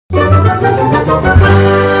Hey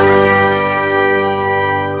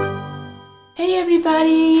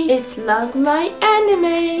everybody, it's Love My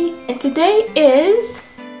Anime, and today is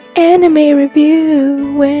Anime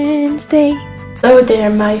Review Wednesday. Hello there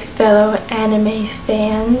my fellow anime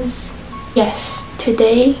fans. Yes,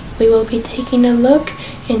 today we will be taking a look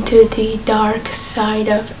into the dark side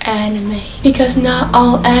of anime. Because not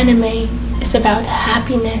all anime is about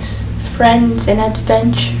happiness, friends, and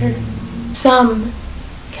adventure. Some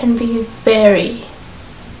can be very,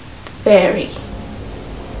 very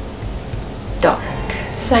dark,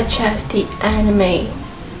 such as the anime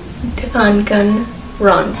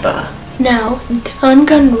Danganronpa. Now,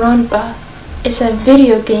 Danganronpa is a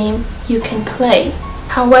video game you can play.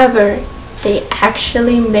 However, they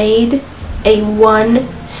actually made a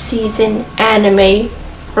one-season anime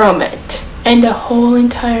from it. And the whole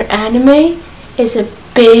entire anime is a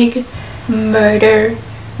big murder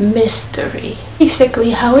mystery. Basically,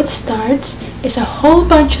 how it starts is a whole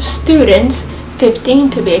bunch of students, 15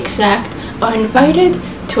 to be exact, are invited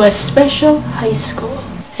to a special high school.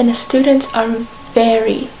 And the students are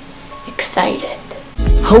very excited.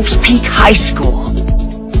 Hope's Peak High School.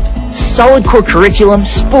 Solid core curriculum,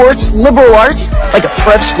 sports, liberal arts, like a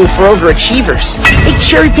prep school for overachievers. They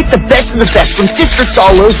cherry-pick the best of the best from districts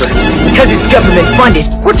all over. Because it's government funded,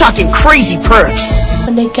 we're talking crazy perks.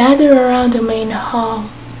 When they gather around the main hall,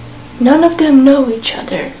 none of them know each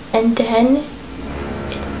other. And then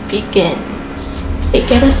it begins. They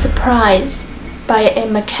get a surprise by a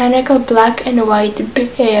mechanical black and white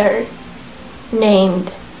bear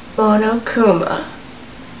named Monokuma.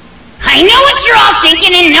 I know what you're all thinking,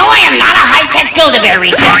 and no, I am not a high-tech Build-A-Bear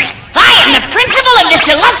research. I am the principal of this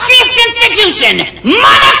illustrious institution,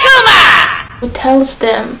 Monokuma! Who tells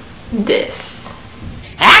them this.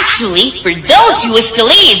 Actually, for those who wish to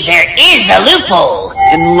leave, there is a loophole.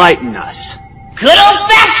 Enlighten us. Good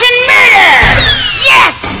old-fashioned murder!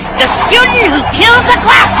 Yes! The student who kills a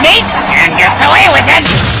classmate and gets away with it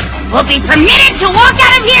will be permitted to walk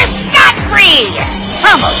out of here scot-free!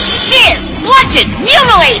 Pummel, shiv, bludgeon,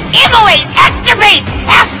 mutilate, immolate, extirpate,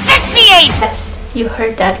 asphyxiate! Yes, you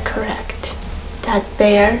heard that correct. That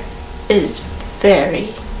bear is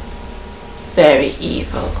very, very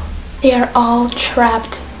evil. They are all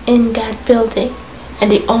trapped in that building, and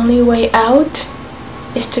the only way out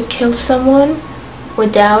is to kill someone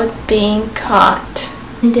without being caught.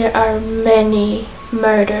 And there are many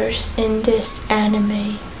murders in this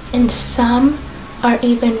anime, and some are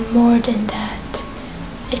even more than that.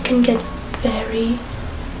 It can get very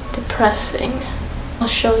depressing. I'll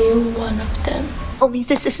show you one of them. Tell me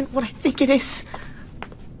this isn't what I think it is.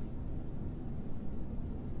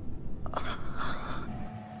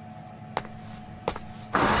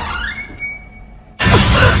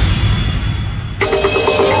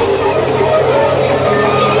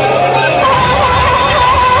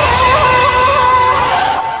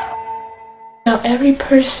 Now every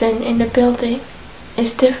person in the building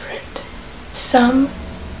is different. Some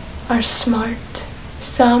are smart.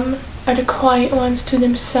 Some are the quiet ones to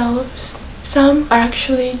themselves. Some are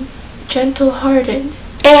actually gentle-hearted.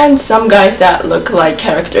 And some guys that look like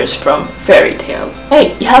characters from fairy tale.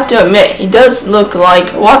 Hey, you have to admit, he does look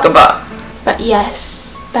like Wakaba. But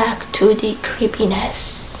yes, back to the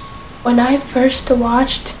creepiness. When I first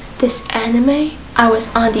watched this anime, I was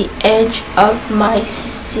on the edge of my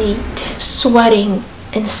seat, sweating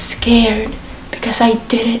and scared because I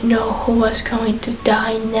didn't know who was going to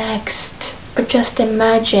die next. But just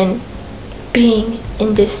imagine being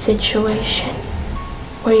in this situation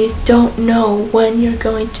where you don't know when you're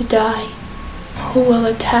going to die, who will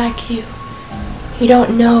attack you. You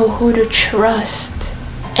don't know who to trust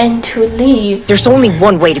and to leave. There's only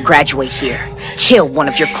one way to graduate here. Kill one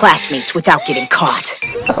of your classmates without getting caught.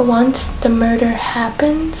 But once the murder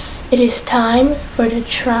happens, it is time for the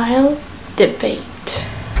trial debate.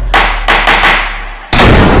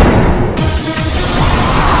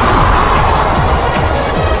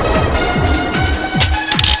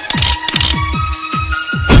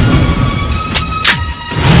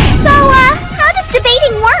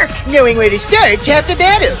 Knowing where to start's half the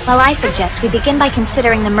battle. Well, I suggest we begin by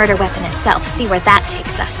considering the murder weapon itself, see where that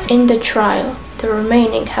takes us. In the trial, the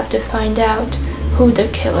remaining have to find out who the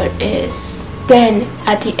killer is. Then,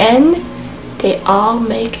 at the end, they all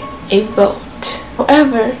make a vote.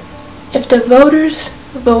 However, if the voters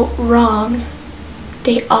vote wrong,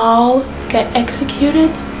 they all get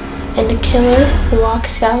executed and the killer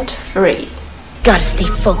walks out free. Gotta stay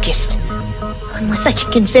focused. Unless I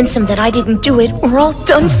can convince him that I didn't do it, we're all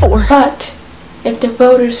done for. But if the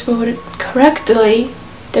voters voted correctly,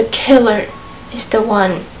 the killer is the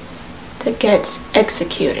one that gets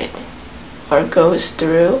executed. or goes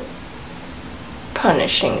through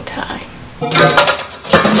punishing time.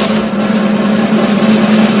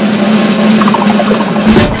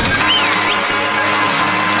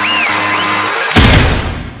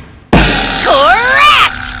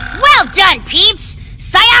 Correct! Well done, peeps!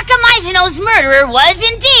 Sayaka Mizuno's murderer was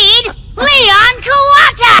indeed Leon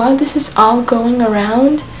Kawata! While this is all going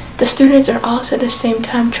around, the students are also at the same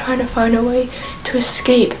time trying to find a way to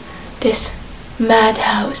escape this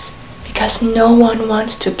madhouse because no one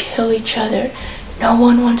wants to kill each other. No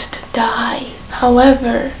one wants to die.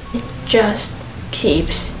 However, it just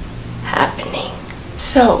keeps happening.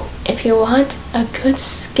 So, if you want a good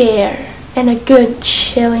scare and a good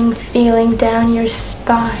chilling feeling down your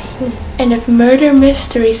spine, and if murder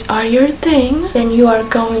mysteries are your thing, then you are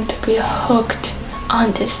going to be hooked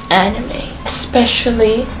on this anime,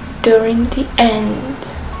 especially during the end,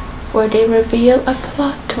 where they reveal a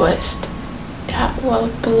plot twist that will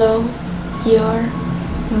blow your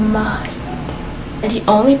mind. And the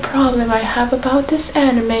only problem I have about this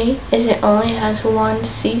anime is it only has one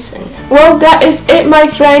season. Well, that is it, my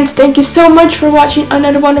friends. Thank you so much for watching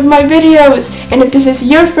another one of my videos. And if this is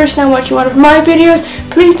your first time watching one of my videos,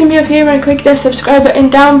 please do me a favor and click that subscribe button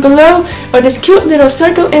down below or this cute little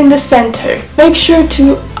circle in the center. Make sure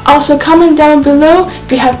to also comment down below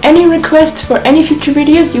if you have any requests for any future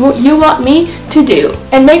videos you want me to do.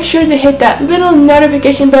 And make sure to hit that little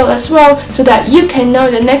notification bell as well so that you can know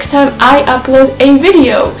the next time I upload a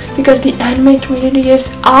video, because the anime community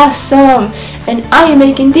is awesome and I am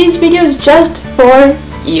making these videos just for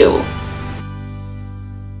you.